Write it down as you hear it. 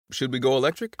Should we go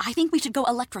electric? I think we should go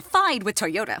electrified with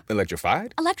Toyota.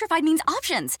 Electrified? Electrified means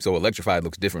options. So electrified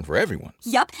looks different for everyone.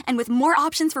 Yup, and with more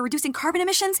options for reducing carbon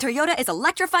emissions, Toyota is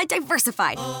electrified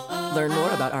diversified. Learn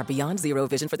more about our Beyond Zero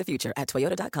vision for the future at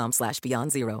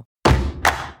toyota.com/Beyond Zero.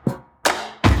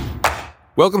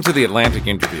 Welcome to the Atlantic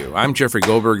Interview. I'm Jeffrey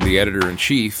Goldberg, the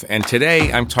editor-in-chief, and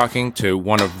today I'm talking to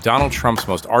one of Donald Trump's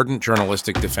most ardent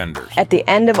journalistic defenders. At the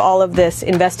end of all of this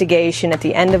investigation, at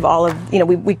the end of all of,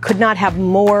 we could not have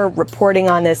more reporting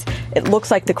on this. It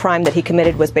looks like the crime that he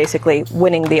committed was basically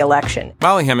winning the election.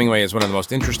 Mollie Hemingway is one of the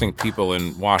most interesting people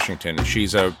in Washington.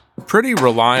 She's a pretty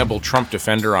reliable Trump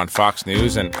defender on Fox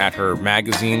News and at her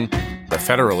magazine, The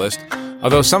Federalist.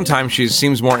 Although sometimes she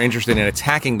seems more interested in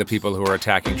attacking the people who are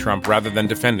attacking Trump rather than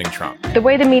defending Trump. The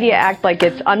way the media act like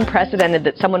it's unprecedented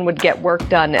that someone would get work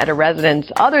done at a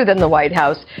residence other than the White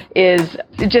House is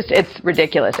it's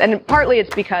ridiculous. And partly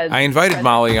it's because... I invited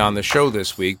Mollie on the show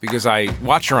this week because I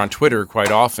watch her on Twitter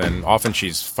quite often. Often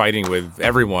she's fighting with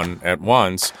everyone at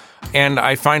once. And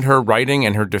I find her writing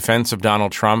and her defense of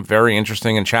Donald Trump very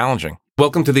interesting and challenging.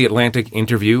 Welcome to the Atlantic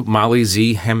Interview, Mollie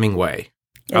Z. Hemingway.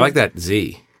 I like that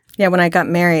Z. Yeah, when I got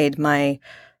married, I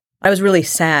was really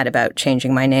sad about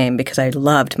changing my name because I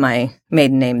loved my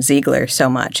maiden name Ziegler so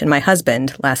much. And my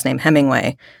husband, last name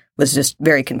Hemingway, was just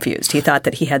very confused. He thought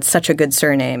that he had such a good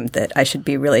surname that I should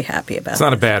be really happy about. It's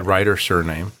not a bad writer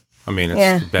surname. I mean,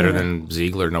 it's better than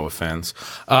Ziegler, no offense.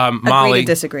 Mollie, agree to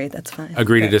disagree, that's fine.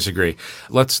 Agree to disagree.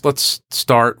 Let's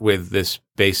start with this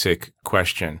basic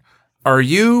question. Are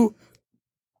you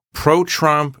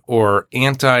pro-Trump or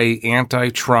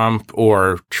anti-Trump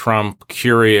or Trump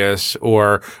curious,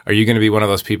 or are you going to be one of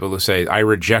those people who say, I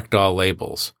reject all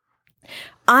labels?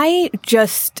 I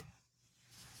just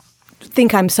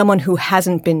think I'm someone who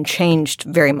hasn't been changed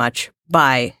very much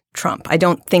by Trump. I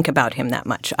don't think about him that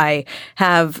much. I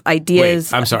have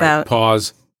ideas Wait, I'm sorry. about...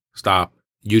 Pause. Stop.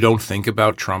 You don't think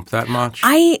about Trump that much?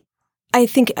 I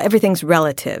think everything's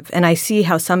relative, and I see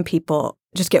how some people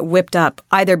just get whipped up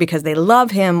either because they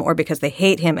love him or because they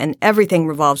hate him, and everything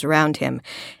revolves around him.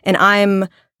 And I'm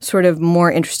sort of more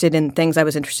interested in things I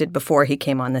was interested before he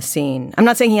came on the scene. I'm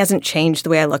not saying he hasn't changed the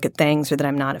way I look at things or that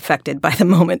I'm not affected by the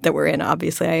moment that we're in.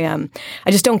 Obviously, I am.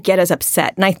 I just don't get as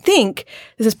upset. And I think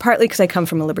this is partly because I come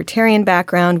from a libertarian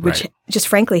background, which just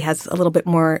frankly has a little bit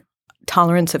more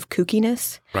tolerance of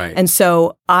kookiness. Right. And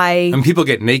so And people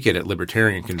get naked at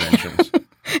libertarian conventions.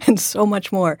 And so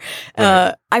much more.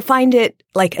 Right. I find it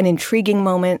like an intriguing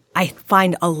moment. I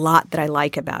find a lot that I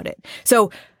like about it.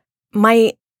 So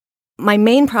my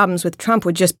main problems with Trump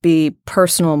would just be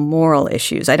personal moral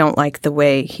issues. I don't like the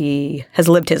way he has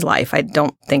lived his life. I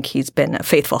don't think he's been a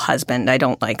faithful husband. I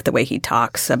don't like the way he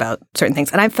talks about certain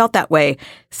things. And I've felt that way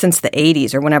since the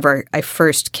 80s or whenever I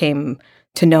first came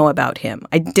to know about him.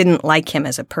 I didn't like him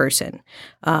as a person.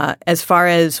 As far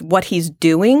as what he's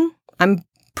doing, I'm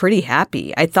pretty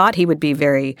happy. I thought he would be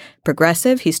very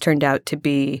progressive. He's turned out to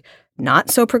be not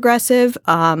so progressive.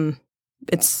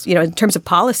 It's, in terms of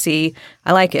policy,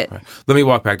 I like it. Right. Let me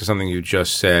walk back to something you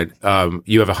just said.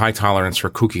 You have a high tolerance for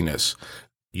kookiness.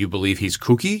 You believe he's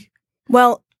kooky?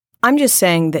 Well, I'm just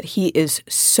saying that he is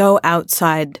so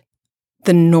outside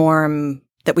the norm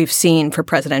that we've seen for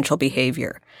presidential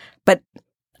behavior. But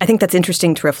I think that's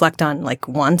interesting to reflect on like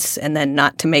once and then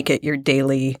not to make it your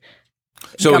daily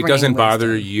So it doesn't wisdom.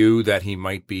 bother you that he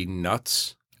might be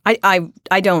nuts? I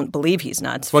don't believe he's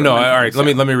nuts. Well, no, all right. Let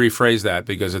me rephrase that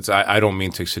because I don't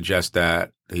mean to suggest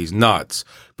that he's nuts,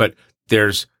 but there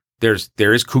is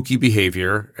kooky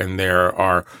behavior and there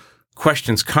are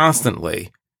questions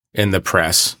constantly in the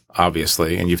press,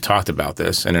 obviously, and you've talked about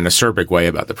this in an acerbic way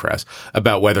about the press,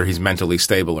 about whether he's mentally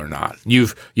stable or not.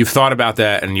 You've thought about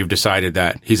that and you've decided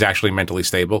that he's actually mentally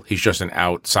stable. He's just an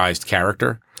outsized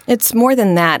character. It's more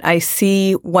than that. I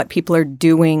see what people are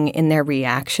doing in their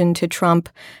reaction to Trump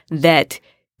that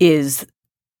is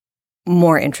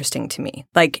more interesting to me.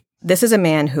 Like, this is a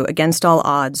man who, against all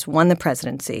odds, won the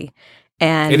presidency.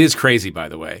 And it is crazy, by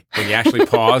the way, when you actually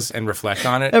pause and reflect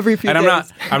on it. Every few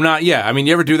days. I'm not, yeah. I mean,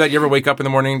 you ever do that? You ever wake up in the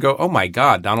morning and go, oh my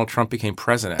God, Donald Trump became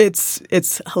president?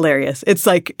 It's hilarious. It's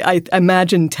like I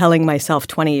imagine telling myself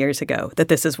 20 years ago that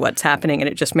this is what's happening, and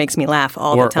it just makes me laugh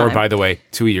all the time. Or, by the way,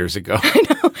 2 years ago. I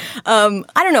know.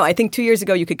 I don't know. I think 2 years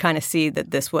ago you could kind of see that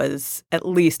this was at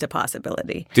least a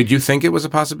possibility. Did you think it was a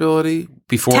possibility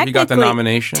before he got the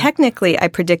nomination? Technically, I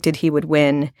predicted he would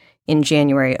win in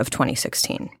January of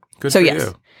 2016. Good for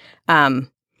yes. you.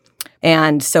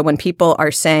 And so when people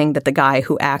are saying that the guy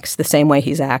who acts the same way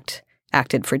he's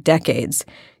acted for decades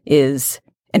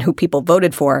and who people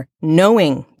voted for,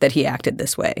 knowing that he acted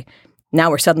this way, now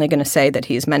we're suddenly going to say that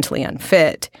he's mentally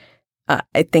unfit.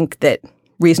 I think that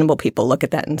reasonable people look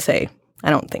at that and say, I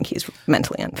don't think he's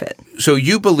mentally unfit. So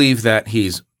you believe that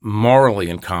he's morally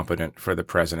incompetent for the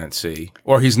presidency,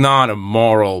 or he's not a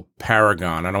moral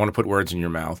paragon? I don't want to put words in your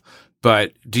mouth,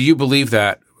 but do you believe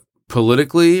that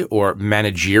politically or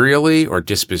managerially or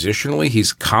dispositionally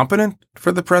he's competent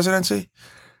for the presidency?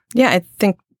 Yeah, I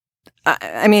think,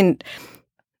 I mean,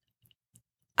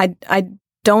 I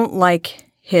don't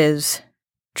like his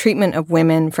treatment of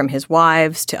women, from his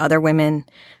wives to other women.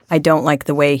 I don't like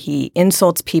the way he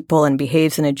insults people and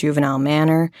behaves in a juvenile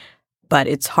manner. But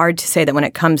it's hard to say that when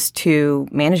it comes to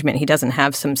management, he doesn't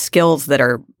have some skills that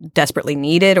are desperately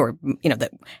needed, or,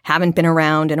 that haven't been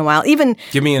around in a while. Even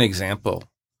give me an example.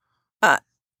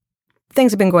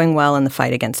 Things have been going well in the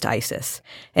fight against ISIS.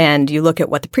 And you look at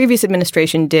what the previous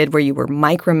administration did, where you were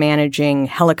micromanaging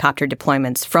helicopter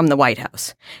deployments from the White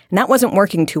House. And that wasn't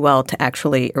working too well to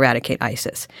actually eradicate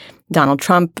ISIS. Donald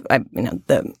Trump,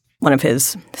 one of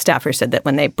his staffers said that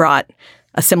when they brought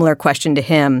a similar question to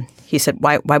him, he said,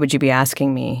 why would you be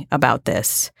asking me about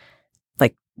this?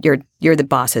 Like, you're the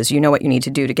bosses. You know what you need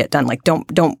to do to get done. Like,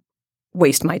 don't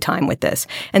waste my time with this.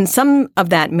 And some of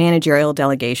that managerial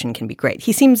delegation can be great.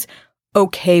 He seems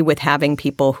okay with having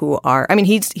people who are,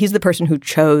 he's the person who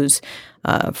chose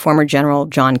former General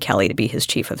John Kelly to be his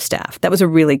chief of staff. That was a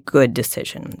really good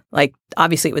decision. Like,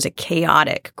 obviously it was a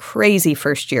chaotic, crazy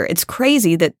first year. It's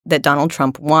crazy that Donald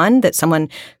Trump won, that someone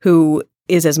who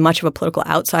is as much of a political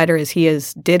outsider as he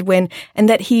is did win, and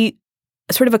that he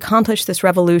sort of accomplished this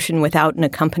revolution without an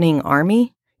accompanying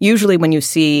army. Usually when you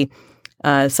see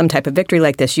some type of victory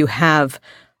like this, you have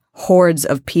hordes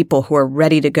of people who are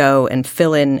ready to go and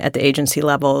fill in at the agency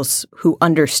levels, who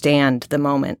understand the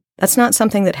moment. That's not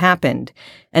something that happened.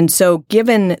 And so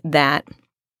given that,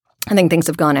 I think things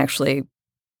have gone actually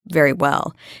very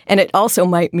well. And it also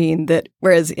might mean that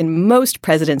whereas in most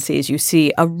presidencies you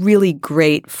see a really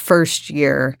great first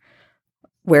year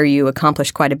where you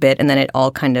accomplish quite a bit and then it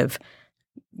all kind of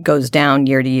goes down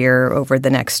year to year over the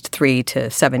next 3 to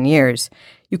 7 years,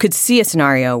 you could see a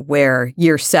scenario where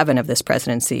year 7 of this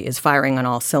presidency is firing on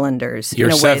all cylinders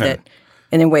in a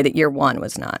way that year 1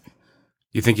 was not.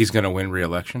 You think he's going to win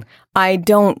re-election? I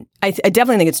don't. I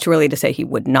definitely think it's too early to say he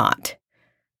would not,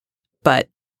 but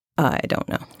I don't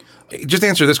know. Just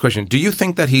answer this question. Do you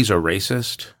think that he's a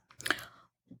racist?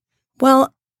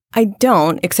 Well, I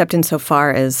don't, except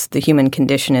insofar as the human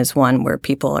condition is one where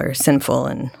people are sinful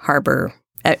and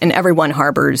everyone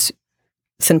harbors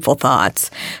sinful thoughts.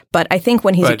 But I think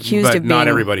when he's accused of being... But not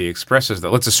everybody expresses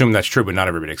that. Let's assume that's true, but not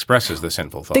everybody expresses the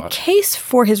sinful thought. The case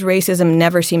for his racism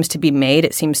never seems to be made.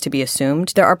 It seems to be assumed.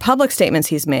 There are public statements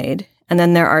he's made, and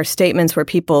then there are statements where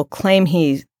people claim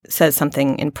he says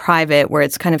something in private where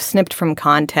it's kind of snipped from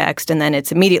context, and then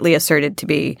it's immediately asserted to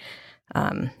be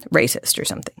racist or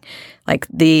something. Like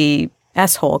the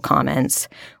S-hole comments,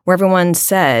 where everyone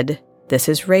said, this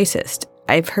is racist.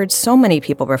 I've heard so many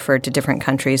people referred to different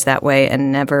countries that way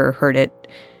and never heard it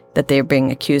that they're being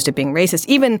accused of being racist.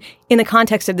 Even in the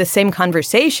context of the same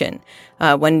conversation,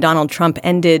 when Donald Trump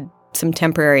ended some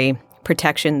temporary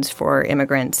protections for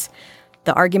immigrants,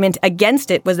 the argument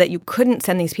against it was that you couldn't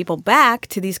send these people back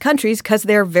to these countries because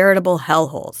they're veritable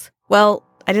hellholes. Well,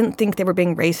 I didn't think they were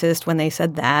being racist when they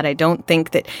said that. I don't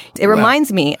think that... It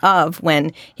reminds me of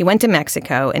when he went to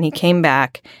Mexico and he came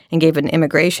back and gave an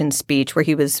immigration speech where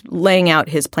he was laying out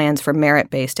his plans for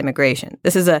merit-based immigration.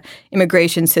 This is an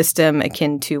immigration system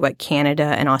akin to what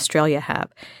Canada and Australia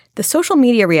have. The social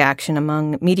media reaction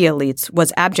among media elites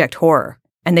was abject horror.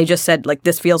 And they just said, like,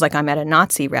 this feels like I'm at a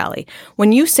Nazi rally.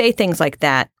 When you say things like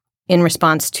that in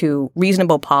response to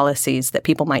reasonable policies that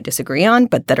people might disagree on,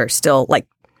 but that are still, like,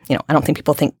 I don't think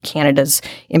people think Canada's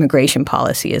immigration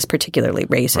policy is particularly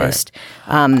racist.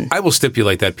 Right. I will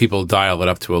stipulate that people dial it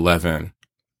up to 11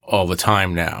 all the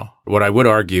time now. What I would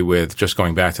argue with, just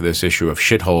going back to this issue of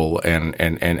shithole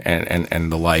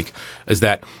and the like, is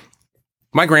that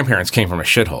my grandparents came from a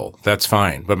shithole. That's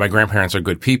fine. But my grandparents are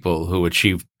good people who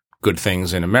achieved good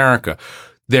things in America.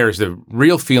 There's the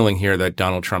real feeling here that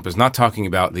Donald Trump is not talking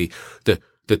about the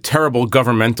terrible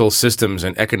governmental systems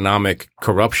and economic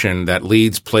corruption that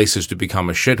leads places to become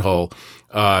a shithole.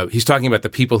 He's talking about the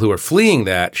people who are fleeing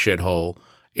that shithole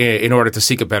in order to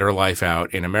seek a better life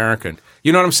out in America.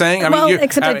 You know what I'm saying? I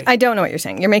don't know what you're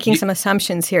saying. You're making some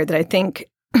assumptions here that I think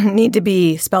need to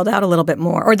be spelled out a little bit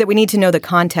more, or that we need to know the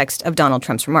context of Donald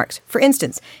Trump's remarks. For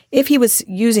instance, if he was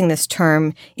using this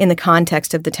term in the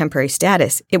context of the temporary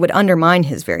status, it would undermine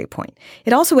his very point.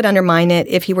 It also would undermine it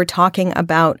if he were talking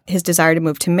about his desire to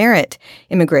move to merit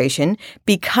immigration,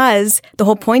 because the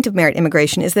whole point of merit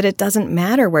immigration is that it doesn't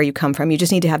matter where you come from. You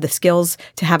just need to have the skills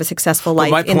to have a successful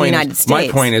life in the United States. My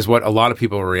point is what a lot of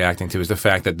people are reacting to is the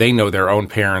fact that they know their own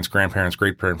parents, grandparents,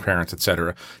 great-grandparents, et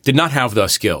cetera, did not have the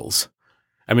skills.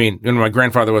 I mean, when my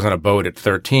grandfather was on a boat at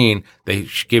 13, they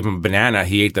gave him a banana.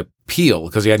 He ate the peel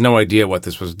because he had no idea what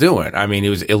this was doing. I mean, he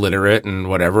was illiterate and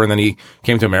whatever. And then he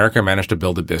came to America, managed to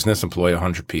build a business, employ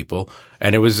 100 people.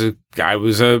 And it was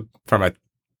from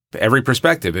every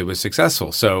perspective, it was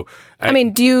successful. So, I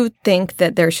mean, do you think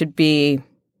that do you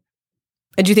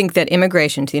think that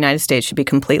immigration to the United States should be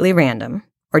completely random?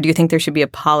 Or do you think there should be a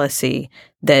policy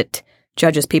that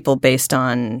judges people based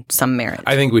on some merit?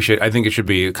 I think it should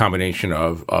be a combination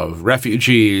of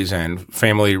refugees and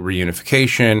family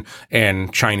reunification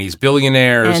and Chinese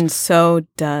billionaires. And so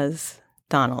does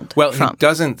Donald Trump. He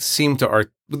doesn't seem to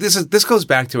this goes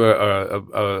back to a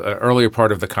earlier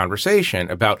part of the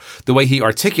conversation about the way he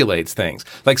articulates things.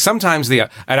 Like sometimes and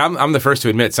I'm the first to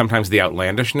admit sometimes the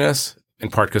outlandishness, in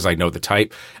part because I know the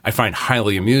type, I find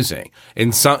highly amusing.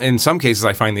 In some cases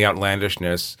I find the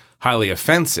outlandishness highly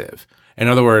offensive. In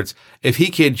other words, if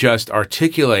he could just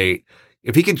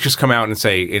come out and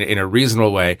say in a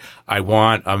reasonable way, I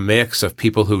want a mix of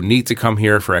people who need to come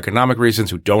here for economic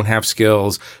reasons, who don't have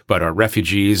skills, but are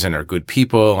refugees and are good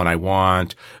people. And I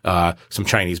want some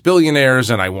Chinese billionaires,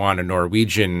 and I want a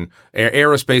Norwegian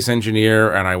aerospace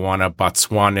engineer, and I want a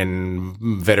Botswanan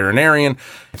veterinarian.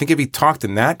 I think if he talked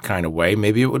in that kind of way,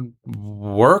 maybe it would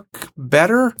work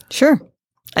better. Sure.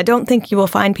 I don't think you will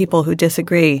find people who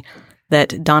disagree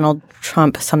that Donald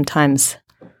Trump sometimes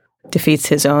defeats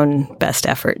his own best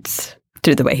efforts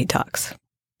through the way he talks.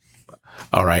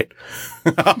 All right.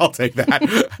 I'll take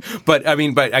that. But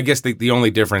I guess the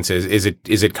only difference is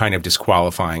it kind of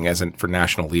disqualifying for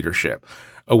national leadership,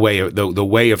 the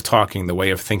way of talking, the way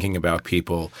of thinking about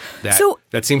people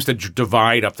that seems to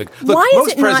divide up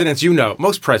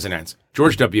most presidents,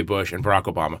 George W. Bush and Barack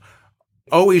Obama,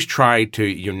 always tried to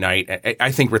unite.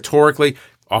 I think rhetorically,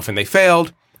 often they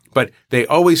failed. But they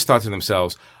always thought to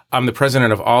themselves, I'm the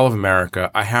president of all of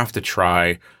America. I have to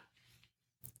try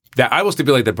that. I will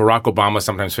stipulate that Barack Obama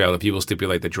sometimes failed. If you will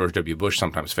stipulate that George W. Bush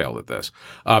sometimes failed at this.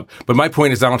 But my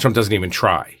point is Donald Trump doesn't even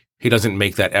try. He doesn't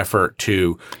make that effort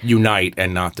to unite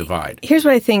and not divide. Here's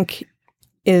what I think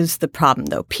is the problem,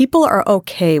 though. People are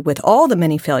okay with all the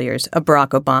many failures of Barack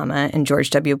Obama and George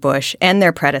W. Bush and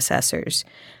their predecessors,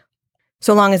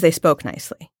 so long as they spoke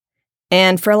nicely.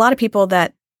 And for a lot of people,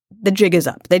 that the jig is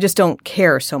up. They just don't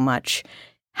care so much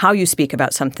how you speak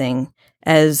about something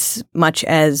as much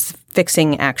as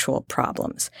fixing actual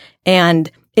problems. And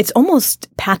it's almost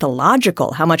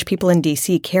pathological how much people in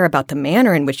D.C. care about the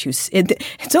manner in which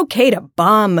it's okay to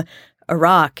bomb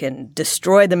Iraq and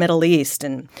destroy the Middle East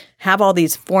and have all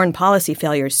these foreign policy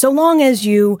failures, so long as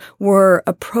you were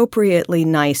appropriately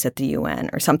nice at the UN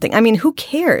or something. I mean, who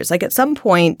cares? Like at some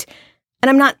point, and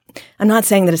I'm not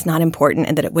saying that it's not important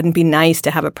and that it wouldn't be nice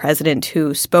to have a president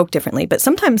who spoke differently, but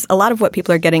sometimes a lot of what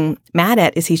people are getting mad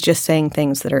at is he's just saying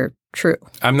things that are true.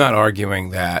 I'm not arguing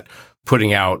that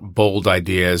putting out bold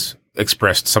ideas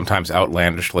expressed sometimes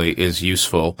outlandishly is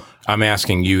useful. I'm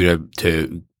asking you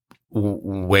to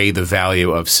weigh the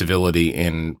value of civility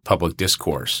in public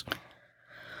discourse.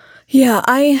 Yeah,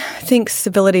 I think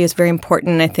civility is very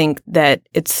important. I think that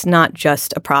it's not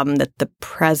just a problem that the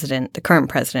current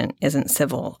president, isn't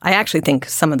civil. I actually think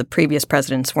some of the previous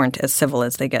presidents weren't as civil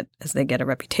as they get a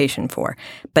reputation for.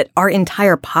 But our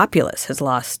entire populace has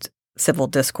lost civil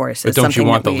discourse. But don't you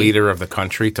want the leader of the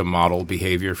country to model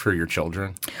behavior for your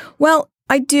children? Well,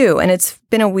 I do. And it's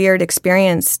been a weird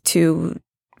experience to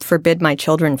forbid my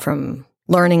children from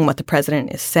learning what the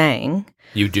president is saying.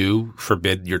 You do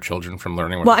forbid your children from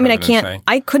learning what the president is saying?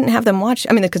 I couldn't have them watch.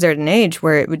 I mean, because they're at an age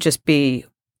where it would just be,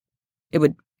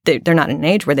 they're not at an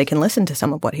age where they can listen to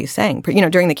some of what he's saying. You know,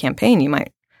 during the campaign, you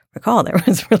might recall there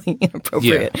was really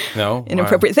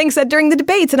inappropriate things said during the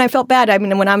debates, and I felt bad. I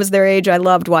mean, when I was their age, I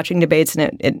loved watching debates,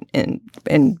 and it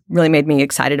really made me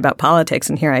excited about politics.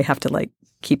 And here I have to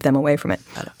keep them away from it.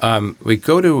 We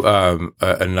go to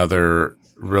another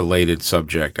related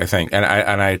subject, I think, and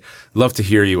I'd love to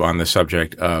hear you on the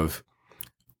subject of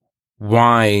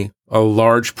why a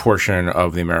large portion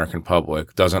of the American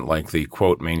public doesn't like the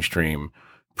quote mainstream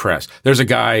press. There's a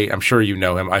guy, I'm sure you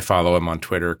know him. I follow him on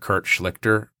Twitter, Kurt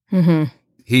Schlichter. Mm-hmm.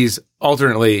 He's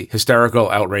alternately hysterical,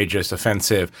 outrageous,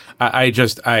 offensive.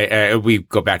 We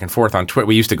go back and forth on Twitter.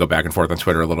 We used to go back and forth on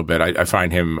Twitter a little bit. I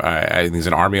find him, I think he's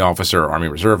an Army officer, Army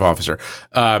Reserve officer.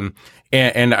 And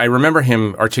I remember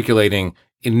him articulating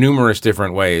in numerous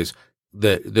different ways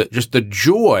just the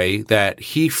joy that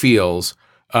he feels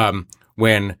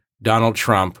when Donald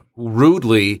Trump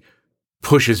rudely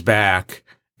pushes back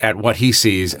at what he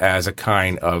sees as a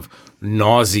kind of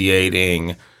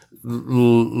nauseating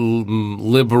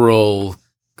liberal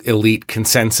elite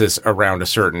consensus around a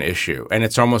certain issue. And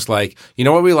it's almost like, you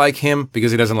know what, we like him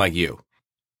because he doesn't like you.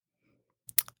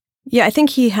 Yeah, I think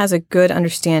he has a good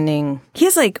understanding. He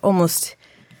has like almost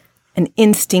an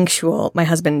instinctual, my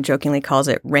husband jokingly calls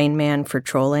it Rain Man for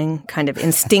trolling, kind of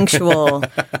instinctual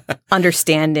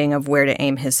understanding of where to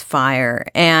aim his fire.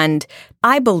 And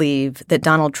I believe that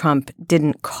Donald Trump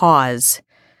didn't cause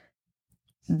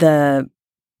the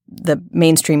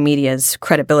mainstream media's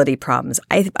credibility problems.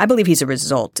 I believe he's a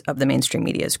result of the mainstream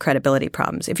media's credibility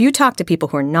problems. If you talk to people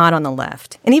who are not on the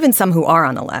left, and even some who are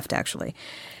on the left, actually,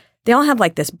 they all have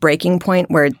like this breaking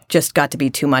point where it just got to be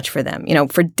too much for them. You know,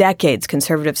 for decades,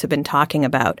 conservatives have been talking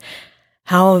about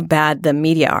how bad the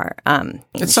media are.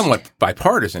 It's somewhat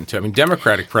bipartisan, too. I mean,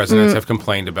 Democratic presidents have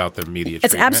complained about the media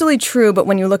treatment. It's absolutely true, but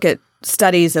when you look at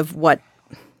studies of what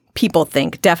people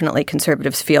think, definitely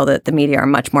conservatives feel that the media are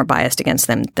much more biased against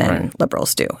them than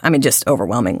liberals do. I mean, just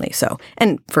overwhelmingly so,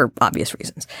 and for obvious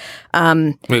reasons.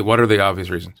 Wait, what are the obvious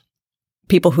reasons?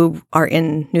 People who are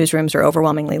in newsrooms are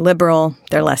overwhelmingly liberal.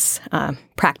 They're less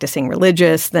practicing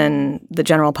religious than the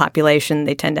general population.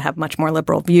 They tend to have much more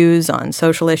liberal views on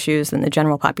social issues than the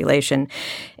general population.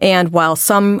 And while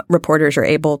some reporters are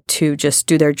able to just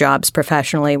do their jobs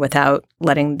professionally without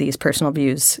letting these personal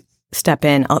views step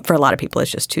in, for a lot of people, it's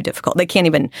just too difficult. They can't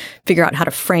even figure out how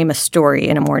to frame a story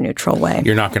in a more neutral way.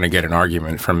 You're not going to get an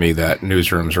argument from me that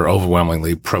newsrooms are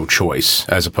overwhelmingly pro-choice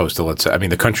as opposed to, let's say, I mean,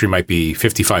 the country might be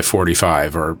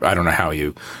 55-45, or I don't know how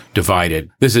you divide it.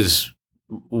 This is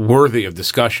worthy of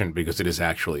discussion because it is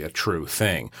actually a true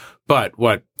thing. But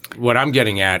what I'm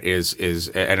getting at is,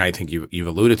 and I think you've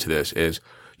alluded to this, is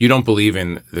you don't believe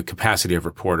in the capacity of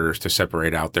reporters to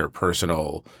separate out their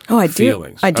personal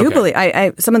feelings. I do believe.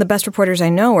 Some of the best reporters I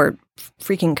know are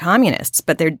freaking communists,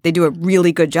 but they do a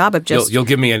really good job of just. You'll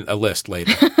give me a list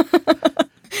later.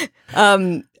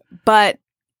 But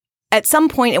at some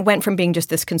point, it went from being just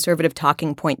this conservative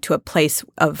talking point to a place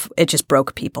of it just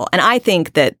broke people. And I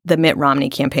think that the Mitt Romney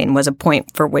campaign was a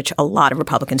point for which a lot of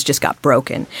Republicans just got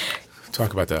broken.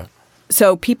 Talk about that.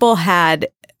 So people had.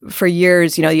 For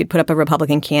years, you know, you'd put up a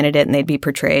Republican candidate and they'd be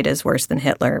portrayed as worse than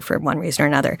Hitler for one reason or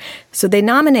another. So they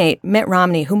nominate Mitt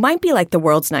Romney, who might be like the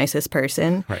world's nicest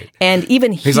person. Right. And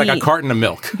even he's like a carton of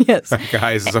milk. Yes. That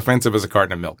guy is as offensive as a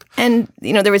carton of milk. And,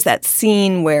 you know, there was that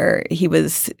scene where he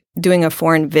was doing a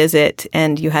foreign visit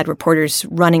and you had reporters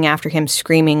running after him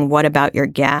screaming, "What about your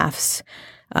gaffes?"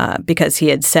 Because he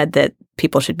had said that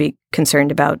people should be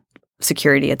concerned about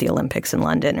security at the Olympics in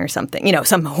London or something, you know,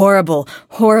 some horrible,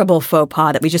 horrible faux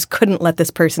pas that we just couldn't let this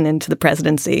person into the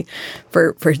presidency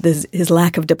for his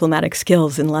lack of diplomatic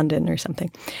skills in London or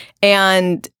something.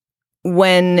 And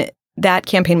when that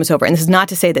campaign was over, and this is not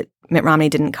to say that Mitt Romney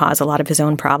didn't cause a lot of his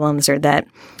own problems or that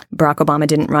Barack Obama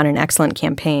didn't run an excellent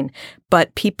campaign,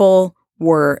 but people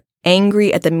were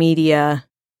angry at the media.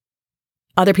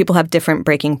 Other people have different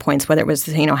breaking points, whether it was,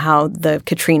 you know, how the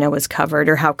Katrina was covered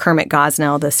or how Kermit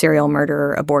Gosnell, the serial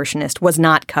murderer abortionist, was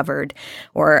not covered,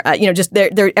 or, you know, just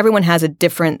everyone has a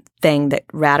different thing that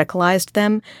radicalized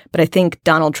them. But I think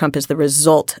Donald Trump is the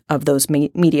result of those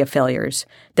media failures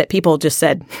that people just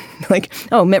said, like,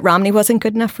 oh, Mitt Romney wasn't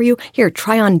good enough for you? Here,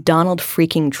 try on Donald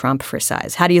freaking Trump for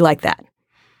size. How do you like that?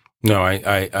 No,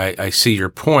 I see your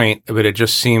point, but it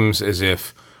just seems as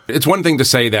if it's one thing to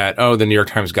say that, oh, the New York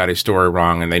Times got a story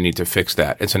wrong and they need to fix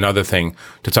that. It's another thing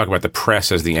to talk about the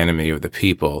press as the enemy of the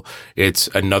people. It's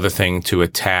another thing to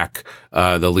attack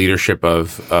the leadership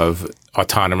of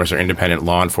autonomous or independent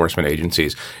law enforcement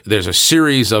agencies. There's a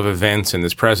series of events in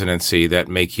this presidency that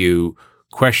make you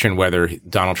question whether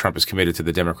Donald Trump is committed to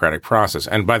the democratic process.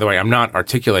 And by the way, I'm not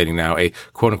articulating now a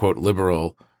quote unquote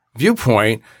liberal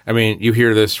viewpoint. I mean, you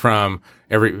hear this from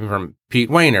Pete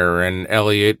Wehner and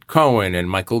Elliot Cohen and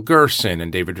Michael Gerson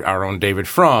and our own David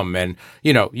Frum, and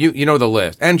you know the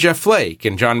list, and Jeff Flake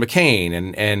and John McCain,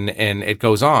 and it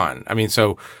goes on. I mean,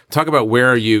 so talk about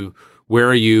where you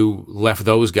left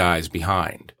those guys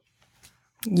behind.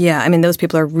 Yeah, I mean, those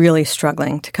people are really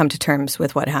struggling to come to terms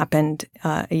with what happened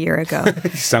a year ago. You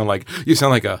sound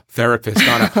like a therapist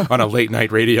on a late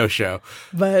night radio show.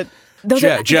 But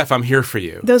Jeff, I'm here for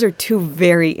you. Those are two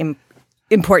very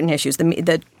important issues,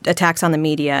 the attacks on the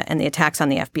media and the attacks on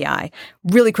the FBI.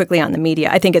 Really quickly on the media,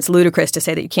 I think it's ludicrous to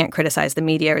say that you can't criticize the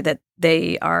media or that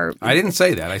they are... I didn't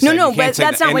say that. I said no, but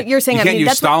that's not what you're saying. You can't use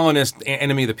that's Stalinist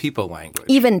enemy of the people language.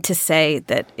 Even to say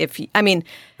that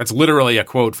That's literally a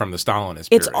quote from the Stalinist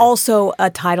period. It's also a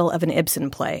title of an Ibsen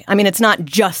play. I mean, it's not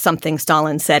just something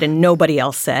Stalin said and nobody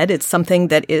else said. It's something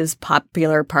that is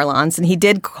popular parlance, and he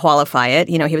did qualify it.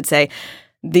 He would say,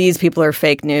 these people are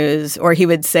fake news, or he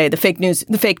would say the fake news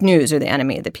are the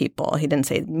enemy of the people. He didn't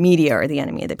say media are the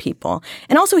enemy of the people.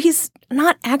 And also he's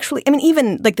not actually,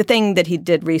 even like the thing that he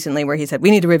did recently where he said, we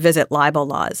need to revisit libel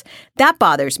laws. That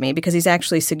bothers me because he's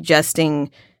actually suggesting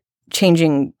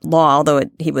changing law, although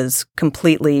he was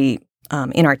completely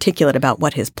inarticulate about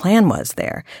what his plan was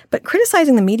there. But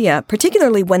criticizing the media,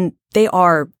 particularly when they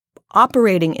are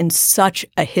operating in such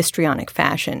a histrionic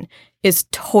fashion, is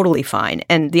totally fine.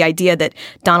 And the idea that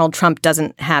Donald Trump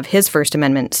doesn't have his First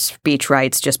Amendment speech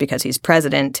rights just because he's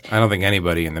president. I don't think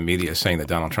anybody in the media is saying that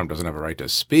Donald Trump doesn't have a right to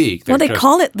speak. They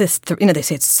call it this, they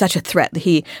say it's such a threat.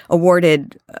 He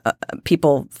awarded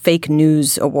people fake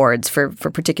news awards for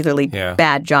particularly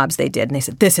bad jobs they did. And they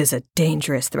said, this is a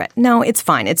dangerous threat. No, it's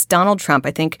fine. It's Donald Trump.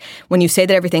 I think when you say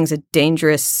that everything's a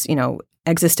dangerous,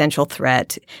 existential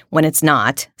threat when it's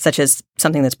not, such as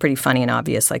something that's pretty funny and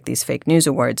obvious like these fake news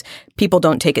awards, people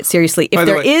don't take it seriously. If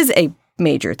there is a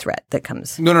major threat that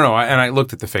comes. No. And I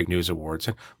looked at the fake news awards,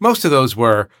 and most of those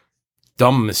were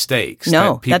dumb mistakes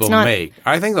that people make.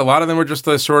 I think a lot of them were just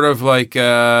the sort of like,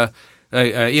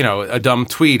 a dumb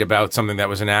tweet about something that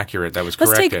was inaccurate, that was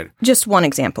corrected. Let's take just one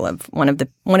example of one of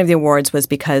the awards was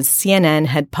because CNN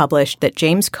had published that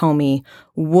James Comey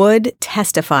would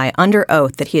testify under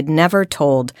oath that he had never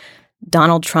told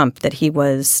Donald Trump that he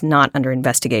was not under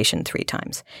investigation 3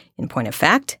 times. In point of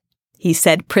fact, he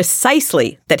said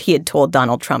precisely that he had told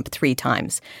Donald Trump 3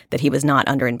 times that he was not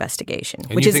under investigation,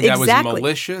 and which you is think exactly that was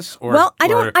malicious.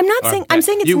 I'm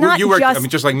saying it's not just.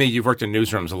 Just like me, you've worked in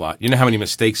newsrooms a lot. You know how many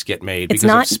mistakes get made because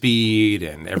of speed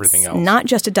and everything else. It's not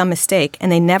just a dumb mistake,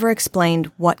 and they never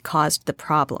explained what caused the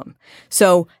problem.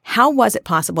 So how was it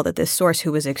possible that this source,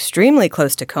 who was extremely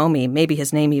close to Comey, maybe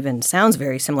his name even sounds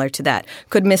very similar to that,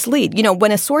 could mislead?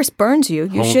 When a source burns you,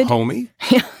 you should. Comey?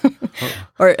 Yeah.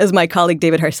 Or as my colleague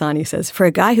David Harsanyi says, for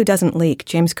a guy who doesn't leak,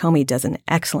 James Comey does an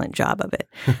excellent job of it.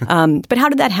 But how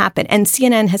did that happen? And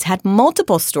CNN has had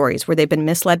multiple stories where they've been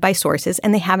misled by sources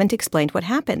and they haven't explained what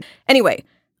happened. Anyway,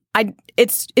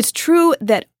 it's true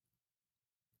that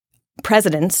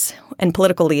presidents and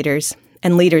political leaders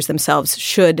and leaders themselves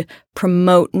should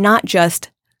promote not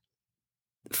just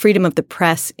freedom of the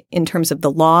press in terms of the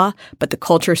law, but the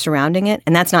culture surrounding it.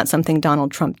 And that's not something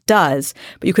Donald Trump does.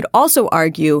 But you could also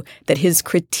argue that his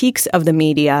critiques of the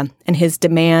media and his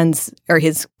demands or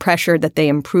his pressure that they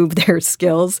improve their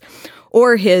skills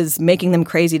or his making them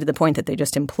crazy to the point that they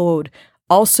just implode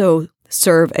also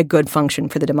serve a good function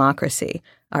for the democracy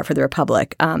or for the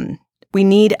republic. We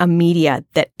need a media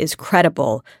that is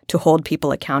credible to hold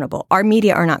people accountable. Our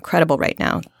media are not credible right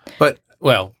now.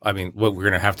 Well, we're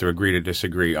going to have to agree to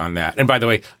disagree on that. And by the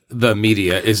way, the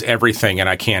media is everything, and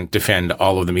I can't defend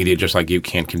all of the media just like you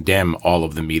can't condemn all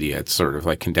of the media. It's sort of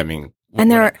like condemning. And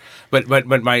there are, but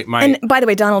my and by the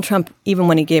way, Donald Trump, even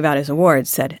when he gave out his awards,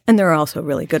 said, and there are also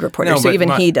really good reporters. So even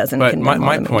he doesn't. But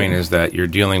my point is that you're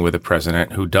dealing with a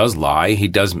president who does lie. He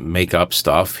does make up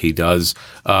stuff. He does.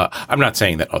 I'm not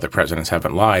saying that other presidents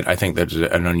haven't lied. I think there's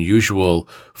an unusual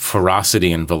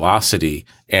ferocity and velocity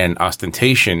and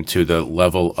ostentation to the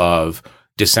level of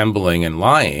dissembling and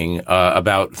lying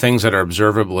about things that are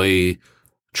observably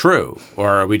true, or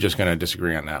are we just going to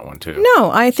disagree on that one too?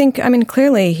 No,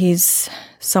 clearly he's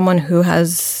someone who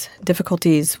has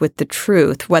difficulties with the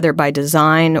truth, whether by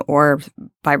design or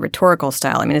by rhetorical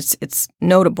style. It's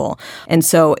notable. And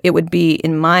so it would be,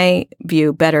 in my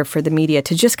view, better for the media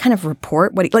to just kind of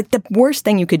report the worst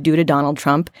thing you could do to Donald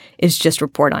Trump is just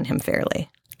report on him fairly.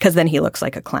 Because then he looks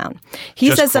like a clown.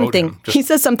 He says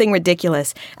something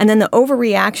ridiculous, and then the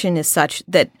overreaction is such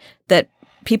that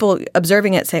people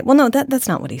observing it say, well, no, that's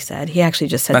not what he said. He actually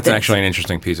just said that's this. Actually an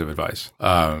interesting piece of advice,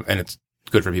 and it's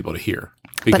good for people to hear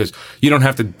because you don't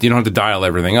have to dial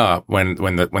everything up when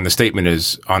the statement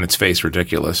is on its face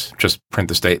ridiculous. Just print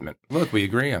the statement. Look, we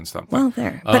agree on something. Well,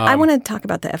 there. But I want to talk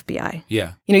about the FBI.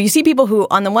 Yeah. You see people who,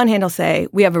 on the one hand, will say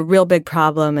we have a real big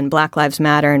problem and Black Lives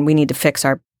Matter and we need to fix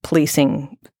our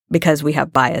policing because we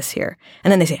have bias here.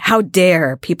 And then they say, how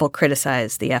dare people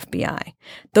criticize the FBI?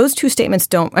 Those two statements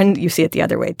don't, and you see it the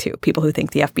other way too. People who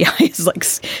think the FBI is like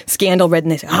scandal-ridden,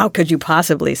 they say, how could you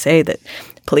possibly say that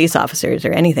police officers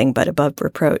are anything but above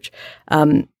reproach?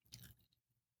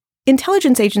 It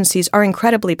intelligence agencies are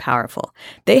incredibly powerful.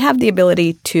 They have the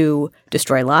ability to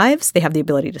destroy lives. They have the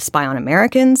ability to spy on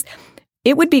Americans.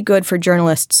 It would be good for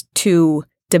journalists to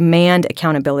demand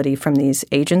accountability from these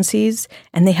agencies,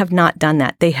 and they have not done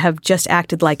that. They have just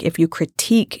acted like if you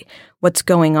critique what's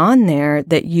going on there,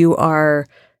 that you are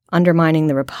undermining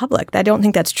the republic. I don't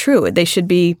think that's true. They should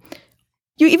be.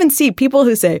 You even see people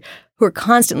who are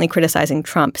constantly criticizing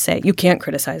Trump say, you can't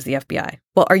criticize the FBI.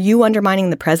 Well, are you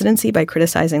undermining the presidency by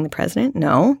criticizing the president?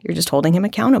 No, you're just holding him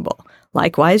accountable.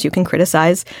 Likewise, you can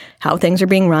criticize how things are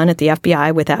being run at the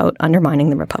FBI without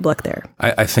undermining the republic there.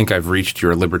 I think I've reached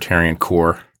your libertarian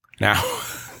core now.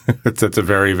 That's a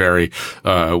very, very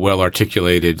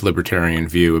well-articulated libertarian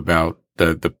view about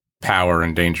the power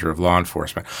and danger of law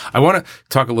enforcement. I want to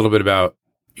talk a little bit about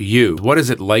you. What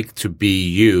is it like to be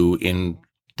you in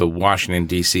the Washington,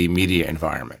 D.C. media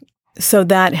environment? So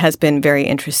that has been very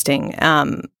interesting.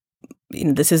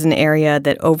 This is an area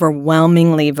that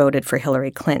overwhelmingly voted for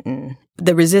Hillary Clinton.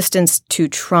 The resistance to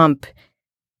Trump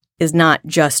is not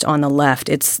just on the left.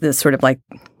 It's the sort of like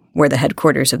where the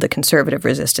headquarters of the conservative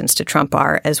resistance to Trump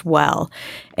are as well.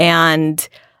 And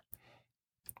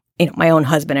my own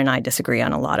husband and I disagree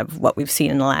on a lot of what we've seen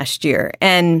in the last year.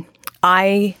 And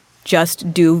I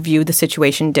just do view the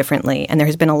situation differently. And there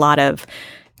has been a lot of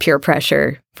peer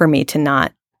pressure for me to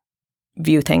not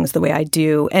view things the way I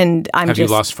do. And Have you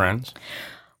lost friends?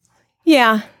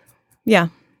 Yeah.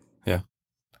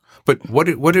 But what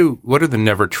do the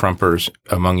never Trumpers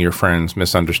among your friends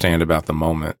misunderstand about the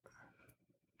moment?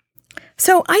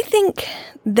 So I think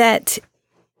that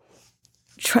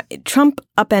Trump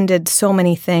upended so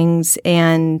many things,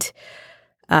 and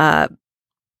the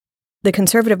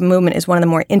conservative movement is one of the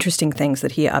more interesting things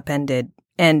that he upended.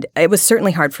 And it was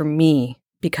certainly hard for me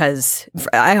because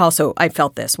I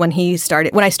felt this when I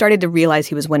started to realize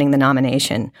he was winning the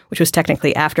nomination, which was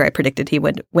technically after I predicted he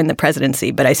would win the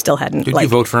presidency, but I still hadn't. Did you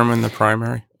vote for him in the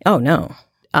primary? Oh, no.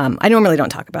 I normally don't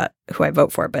talk about who I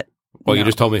vote for, but. You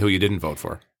just told me who you didn't vote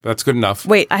for. That's good enough.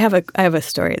 Wait, I have a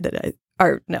story that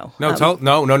no.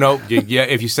 No.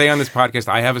 If you say on this podcast,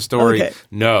 I have a story,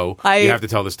 okay. You have to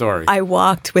tell the story. I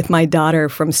walked with my daughter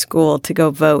from school to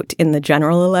go vote in the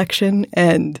general election,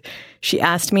 and she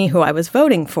asked me who I was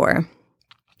voting for.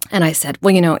 And I said,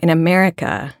 well, in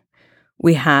America,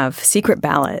 we have secret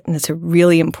ballot, and it's a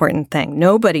really important thing.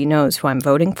 Nobody knows who I'm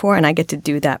voting for, and I get to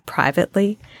do that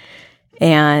privately.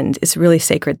 And it's a really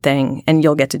sacred thing, and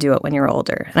you'll get to do it when you're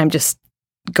older. And I'm just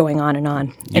going on and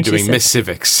on. You're doing Miss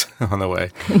Civics on the way.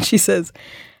 And she says,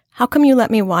 how come you let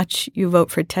me watch you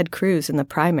vote for Ted Cruz in the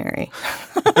primary?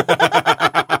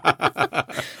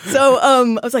 So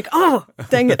I was like, oh,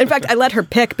 dang it. In fact, I let her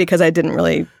pick because I didn't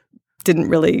really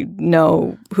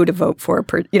know who to vote for.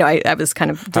 I was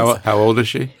kind of... How old is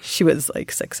she? She was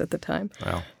like 6 at the time.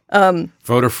 Well,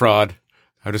 voter fraud.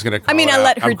 I'm just going to I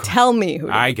let her tell me who.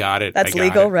 I got it. That's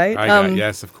legal, right?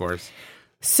 Yes, of course.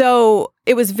 So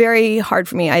it was very hard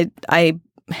for me. I'm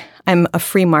a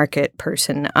free market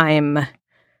person. I'm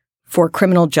for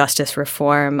criminal justice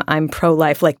reform. I'm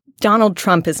pro-life. Like, Donald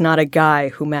Trump is not a guy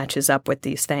who matches up with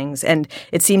these things. And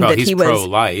it seemed that he was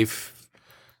pro-life,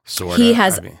 sort of. He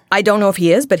has. I don't know if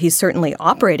he is, but he's certainly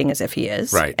operating as if he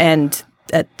is. Right. And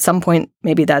at some point,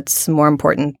 maybe that's more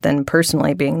important than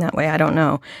personally being that way. I don't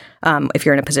know. If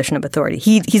you're in a position of authority,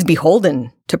 he's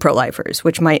beholden to pro-lifers,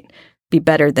 which might be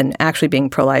better than actually being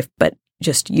pro-life, but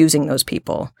just using those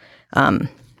people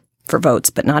for votes,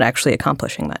 but not actually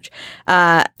accomplishing much.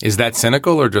 Is that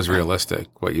cynical or just realistic,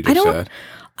 what you just said?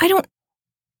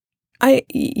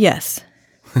 Yes.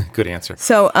 Good answer.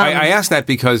 So I asked that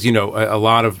because, a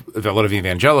lot of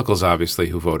evangelicals, obviously,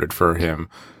 who voted for him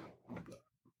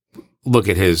look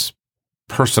at his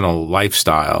personal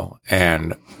lifestyle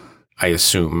and I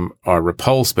assume are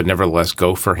repulsed, but nevertheless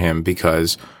go for him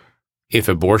because if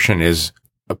abortion is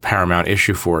a paramount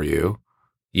issue for you,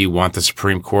 you want the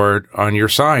Supreme Court on your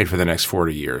side for the next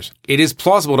 40 years. It is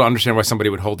plausible to understand why somebody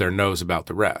would hold their nose about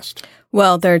the rest.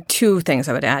 Well, there are two things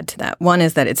I would add to that. One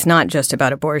is that it's not just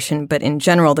about abortion, but in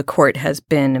general, the court has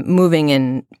been moving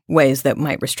in ways that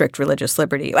might restrict religious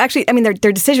liberty. Actually,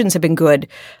 their decisions have been good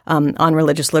on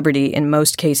religious liberty in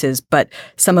most cases, but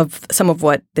some of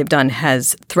what they've done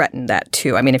has threatened that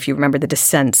too. If you remember the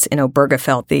dissents in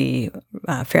Obergefell, the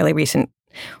fairly recent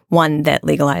one that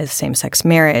legalized same-sex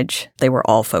marriage, they were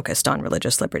all focused on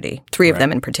religious liberty. Three of them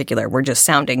in particular were just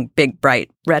sounding big, bright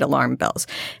red alarm bells.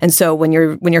 And so when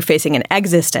you're facing an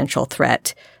existential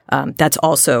threat, that's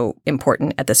also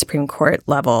important at the Supreme Court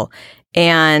level.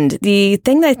 And the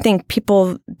thing that I think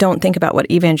people don't think about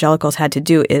what evangelicals had to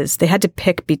do is they had to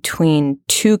pick between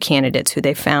two candidates who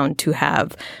they found to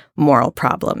have moral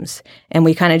problems. And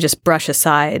we kind of just brush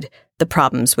aside the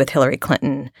problems with Hillary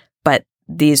Clinton, but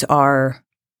these were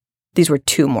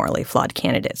two morally flawed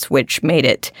candidates, which made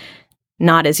it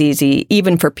not as easy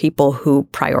even for people who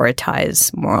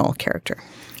prioritize moral character.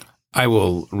 I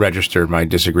will register my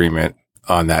disagreement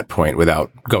on that point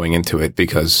without going into it,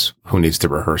 because who needs to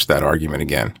rehearse that argument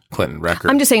again? Clinton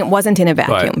record. I'm just saying it wasn't in a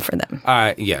vacuum for them.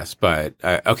 Yes, but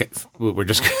okay, we're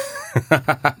just.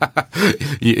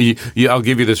 I'll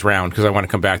give you this round because I want to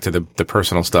come back to the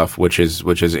personal stuff, which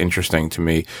is interesting to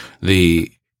me.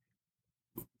 The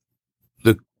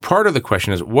part of the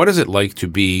question is, what is it like to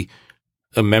be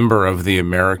a member of the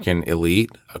American elite,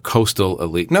 a coastal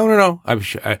elite? No. I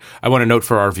want to note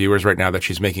for our viewers right now that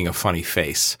she's making a funny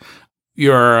face.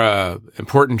 You're an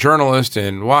important journalist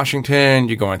in Washington.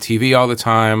 You go on TV all the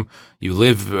time. You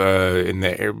live in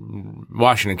the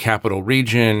Washington capital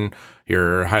region.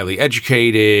 You're highly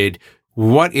educated.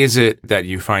 What is it that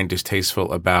you find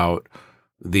distasteful about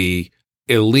the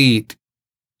elite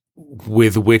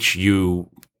with which you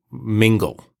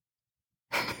mingle?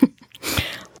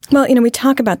 Well, we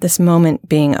talk about this moment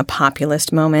being a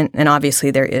populist moment, and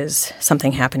obviously there is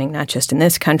something happening not just in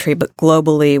this country, but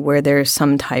globally, where there's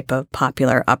some type of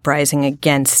popular uprising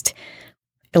against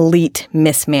elite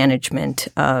mismanagement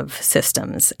of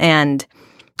systems. And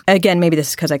again, maybe this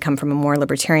is because I come from a more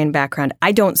libertarian background.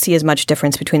 I don't see as much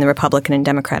difference between the Republican and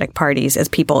Democratic parties as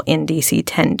people in D.C.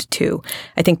 tend to.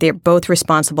 I think they're both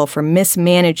responsible for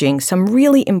mismanaging some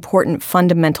really important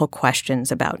fundamental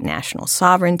questions about national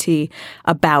sovereignty,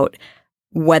 about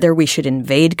whether we should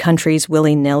invade countries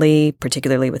willy-nilly,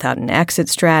 particularly without an exit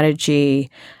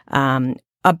strategy,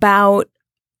 about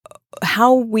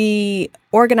how we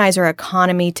organize our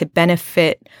economy to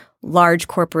benefit large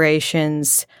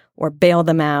corporations or bail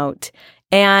them out.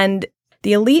 And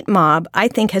the elite mob, I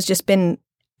think, has just been,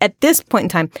 at this point in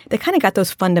time, they kind of got those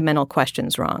fundamental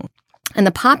questions wrong. And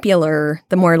the popular,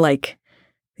 the more like,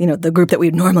 the group that we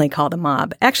would normally call the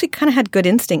mob, actually kind of had good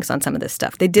instincts on some of this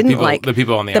stuff. They didn't like the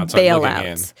people on the outside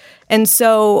bailouts. And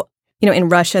so, in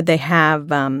Russia, they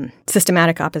have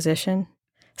systematic opposition.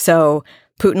 So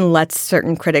Putin lets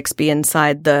certain critics be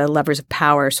inside the levers of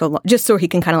power, just so he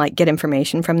can kind of get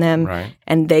information from them, right.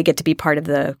 And they get to be part of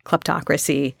the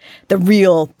kleptocracy. The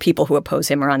real people who oppose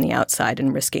him are on the outside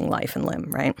and risking life and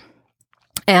limb, right?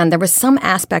 And there was some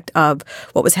aspect of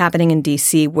what was happening in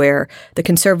D.C. where the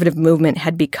conservative movement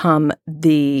had become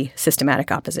the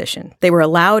systematic opposition. They were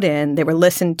allowed in, they were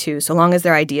listened to, so long as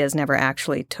their ideas never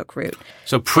actually took root.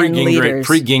 So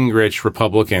pre-Gingrich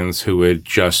Republicans who would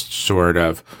just sort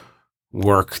of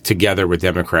work together with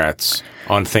Democrats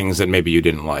on things that maybe you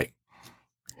didn't like.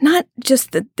 Not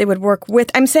just that they would work with,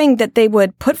 I'm saying that they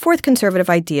would put forth conservative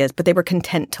ideas, but they were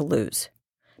content to lose.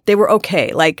 They were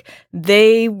okay.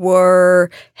 They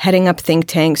were heading up think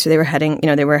tanks, or they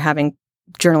were having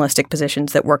journalistic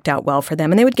positions that worked out well for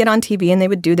them. And they would get on TV and they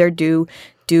would do their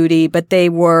duty, but they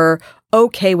were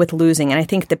okay with losing. And I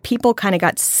think that people kind of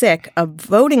got sick of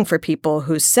voting for people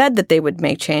who said that they would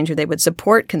make change, or they would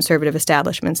support conservative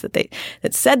establishments that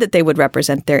said that they would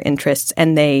represent their interests,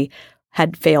 and they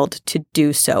had failed to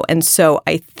do so. And so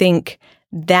I think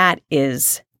that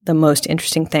is the most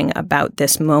interesting thing about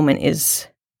this moment, is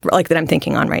that I'm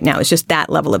thinking on right now, is just that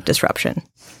level of disruption.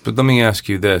 But let me ask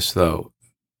you this, though,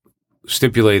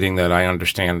 stipulating that I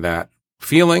understand that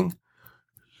feeling.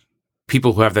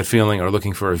 People who have that feeling are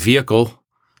looking for a vehicle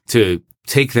to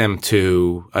take them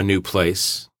to a new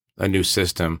place, a new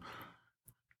system.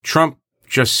 Trump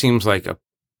just seems like a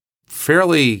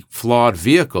fairly flawed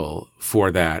vehicle for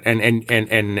that.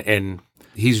 And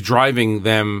he's driving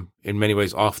them in many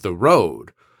ways off the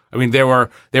road. I mean, there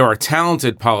are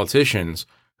talented politicians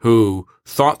who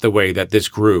thought the way that this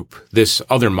group, this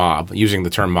other mob, using the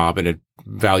term mob in a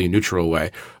value neutral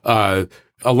way,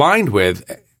 aligned with.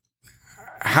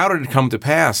 How did it come to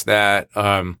pass that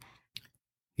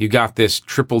you got this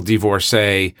triple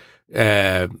divorcee,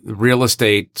 real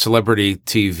estate, celebrity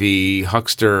TV,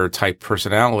 huckster type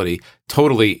personality,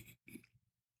 totally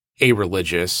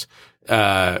a-religious,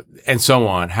 and so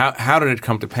on? How did it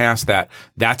come to pass that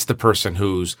that's the person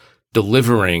who's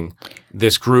delivering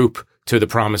this group to the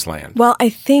promised land? Well, I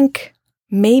think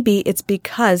maybe it's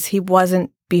because he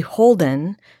wasn't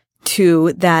beholden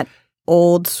to that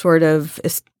old sort of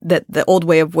the old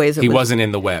way of ways. He wasn't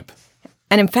in the web.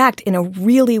 And in fact, in a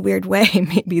really weird way,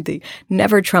 maybe the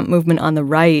Never Trump movement on the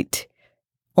right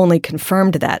only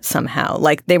confirmed that somehow.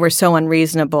 They were so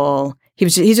unreasonable.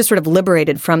 He's just sort of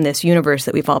liberated from this universe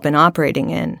that we've all been operating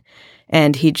in.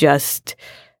 And he just,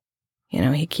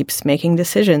 he keeps making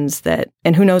decisions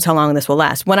and who knows how long this will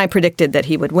last. When I predicted that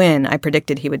he would win, I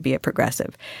predicted he would be a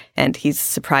progressive. And he's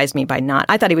surprised me by not.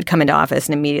 I thought he would come into office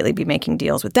and immediately be making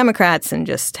deals with Democrats and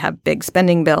just have big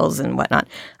spending bills and whatnot.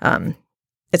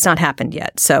 It's not happened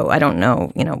yet. So I don't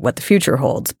know, what the future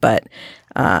holds, but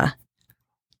I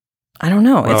don't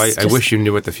know. Well, I wish you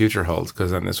knew what the future holds,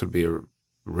 because then this would be a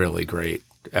really great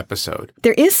episode.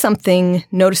 There is something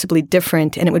noticeably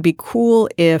different, and it would be cool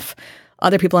if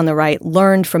other people on the right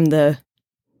learned from the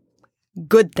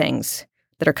good things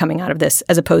that are coming out of this,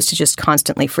 as opposed to just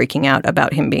constantly freaking out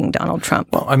about him being Donald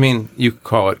Trump. Well, I mean, you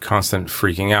call it constant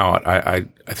freaking out. I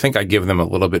think I give them a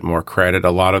little bit more credit.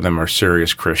 A lot of them are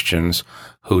serious Christians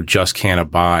who just can't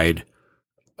abide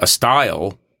a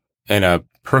style and a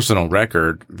personal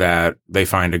record that they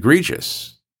find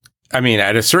egregious. I mean,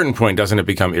 at a certain point, doesn't it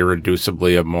become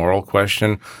irreducibly a moral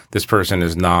question? This person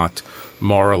is not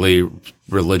morally,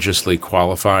 religiously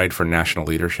qualified for national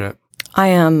leadership. I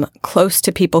am close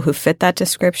to people who fit that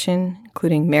description,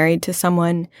 including married to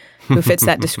someone who fits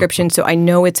that description. So I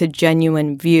know it's a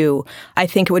genuine view. I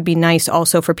think it would be nice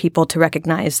also for people to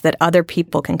recognize that other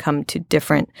people can come to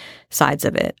different sides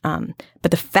of it.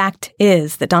 But the fact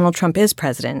is that Donald Trump is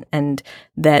president, and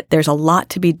that there's a lot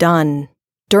to be done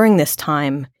during this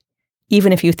time,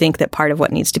 even if you think that part of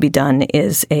what needs to be done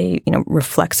is a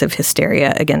reflexive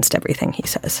hysteria against everything he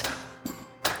says.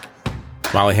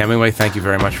 Mollie Hemingway, thank you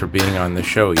very much for being on the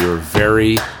show. You were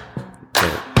very,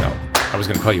 I was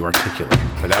going to call you articulate,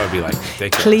 but that would be like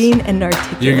ridiculous. Clean and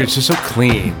articulate. You're just so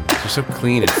clean. You're so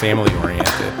clean and family-oriented.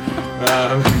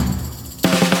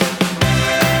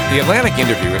 The Atlantic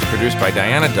interview is produced by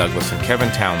Diana Douglas and Kevin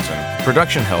Townsend.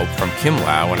 Production help from Kim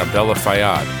Lau and Abdullah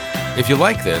Fayyad. If you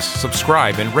like this,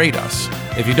 subscribe and rate us.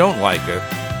 If you don't like it,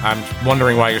 I'm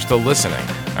wondering why you're still listening.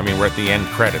 I mean, we're at the end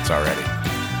credits already.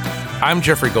 I'm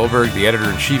Jeffrey Goldberg, the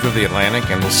editor-in-chief of The Atlantic,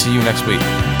 and we'll see you next week.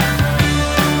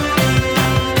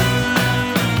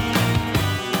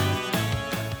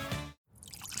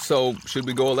 So, should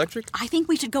we go electric? I think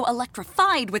we should go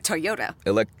electrified with Toyota.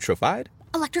 Electrified?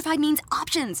 Electrified means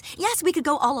options. Yes, we could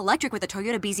go all electric with a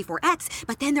Toyota BZ4X,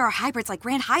 but then there are hybrids like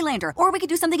Grand Highlander, or we could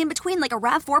do something in between like a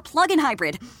RAV4 plug-in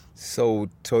hybrid. So,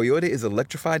 Toyota is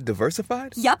electrified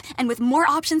diversified? Yup, and with more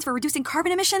options for reducing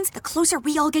carbon emissions, the closer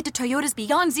we all get to Toyota's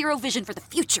beyond zero vision for the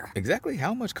future. Exactly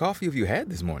how much coffee have you had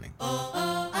this morning?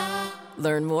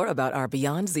 Learn more about our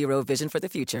Beyond Zero vision for the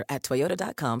future at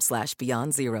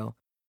toyota.com/beyond zero.